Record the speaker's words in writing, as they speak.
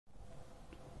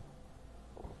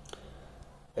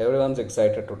Everyone's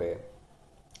excited today.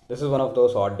 This is one of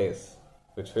those odd days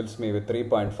which fills me with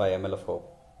 3.5 ml of hope.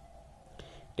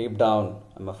 Deep down,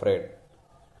 I'm afraid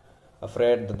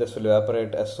that this will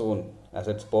evaporate as soon as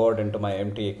it's poured into my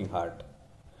empty, aching heart.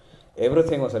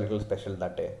 Everything was a little special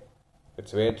that day,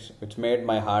 which made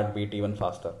my heart beat even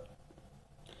faster.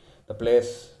 The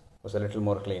place was a little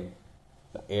more clean.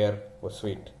 The air was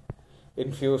sweet,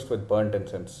 infused with burnt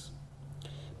incense.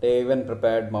 They even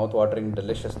prepared mouth-watering,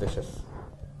 delicious dishes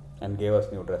and gave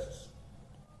us new dresses.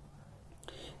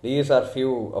 These are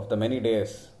few of the many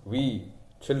days we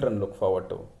children look forward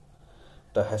to.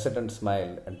 The hesitant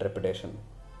smile and trepidation.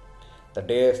 The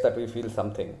days that we feel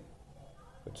something,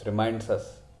 which reminds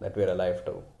us that we are alive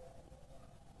too.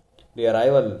 The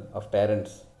arrival of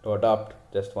parents to adopt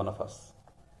just one of us.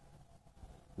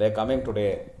 They are coming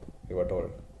today, we were told,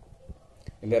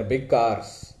 in their big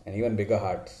cars and even bigger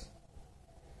hearts,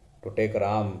 to take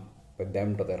Ram with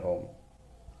them to their home.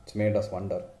 It's made us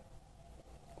wonder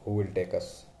who will take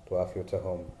us to our future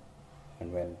home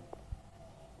and when.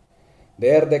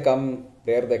 There they come,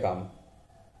 there they come.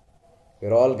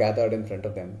 We're all gathered in front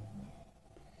of them.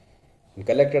 We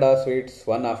collected our sweets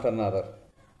one after another.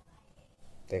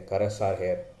 They caress our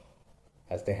hair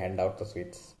as they hand out the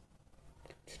sweets,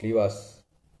 which leave us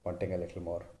wanting a little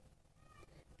more.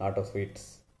 Not of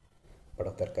sweets, but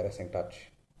of their caressing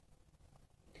touch.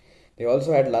 They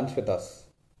also had lunch with us,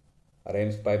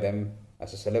 arranged by them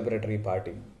as a celebratory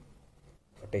party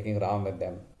for taking Ram with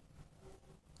them.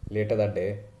 Later that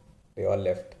day, they all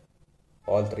left,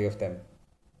 all three of them,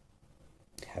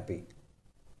 happy.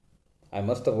 I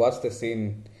must have watched this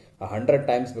scene 100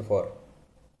 times before.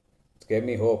 It gave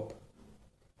me hope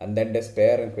and then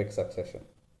despair in quick succession.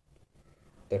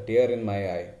 The tear in my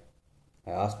eye,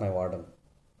 I asked my warden,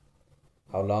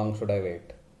 how long should I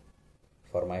wait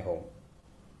for my home?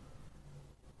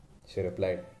 She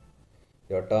replied,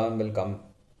 your turn will come,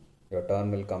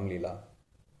 Leela.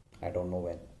 I don't know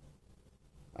when.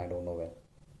 I don't know when.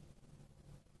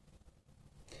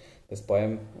 This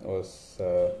poem was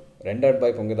rendered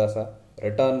by Pungi,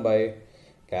 written by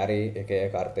Kary aka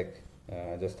Karthik.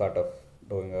 I just thought of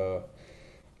doing a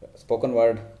spoken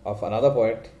word of another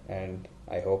poet, and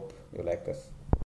I hope you like this.